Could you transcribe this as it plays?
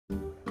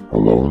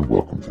Hello and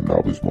welcome to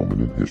Now's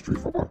Moment in History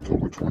for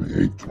October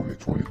 28,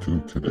 2022.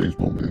 Today's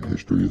moment in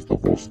history is the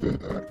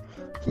Volstead Act.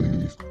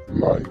 Please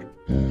like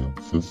and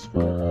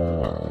subscribe.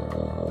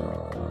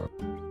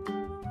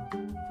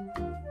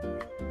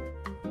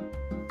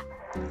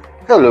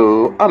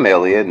 Hello, I'm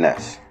Alien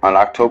Ness. On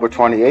October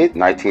 28,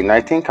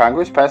 1919,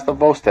 Congress passed the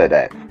Volstead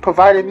Act,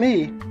 providing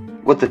me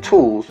with the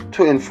tools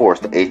to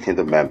enforce the 18th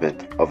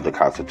Amendment of the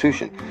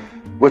Constitution,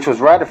 which was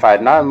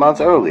ratified 9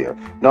 months earlier,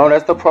 known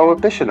as the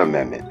Prohibition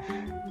Amendment.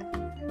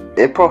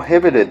 It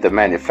prohibited the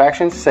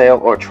manufacture, sale,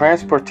 or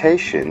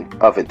transportation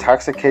of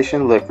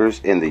intoxication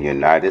liquors in the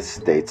United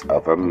States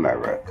of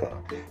America.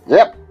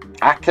 Yep,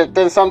 I kicked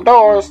in some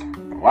doors.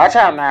 Watch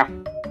out now.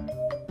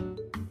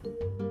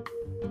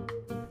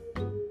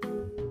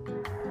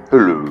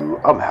 Hello,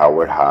 I'm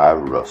Howard Hy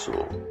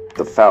Russell,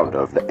 the founder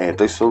of the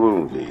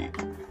Anti-Saloon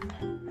League,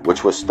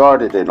 which was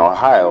started in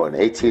Ohio in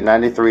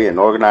 1893 and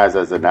organized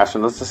as a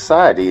national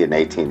society in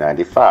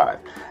 1895.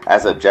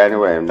 As of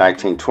January of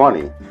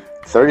 1920,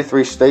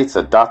 33 states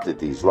adopted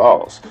these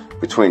laws.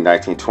 Between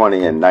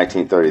 1920 and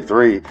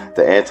 1933,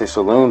 the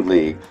Anti-Saloon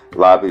League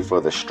lobbied for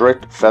the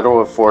strict federal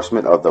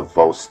enforcement of the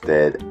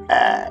Volstead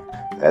Act.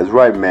 That's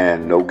right,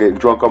 man. No getting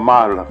drunk on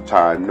my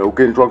time. No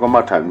getting drunk on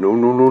my time. No,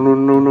 no, no, no,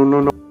 no, no,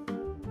 no, no.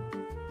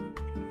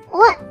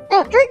 What?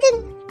 No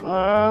drinking?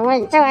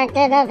 When do I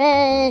get of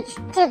age?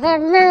 To the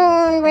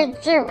moon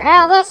with you,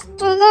 Alice, to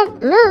the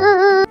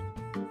moon.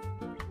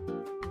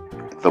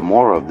 The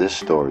moral of this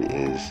story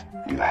is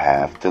you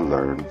have to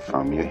learn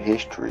from your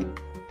history.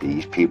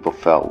 These people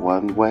felt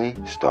one way,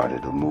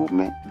 started a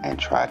movement, and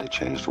tried to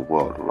change the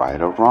world. Right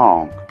or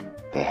wrong,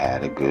 they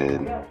had a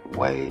good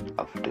way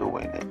of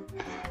doing it.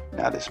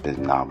 Now this has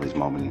been Nobby's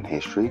Moment in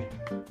History.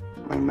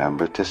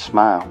 Remember to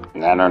smile.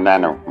 Nano,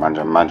 nano,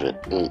 manja, manja,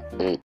 eat, eat.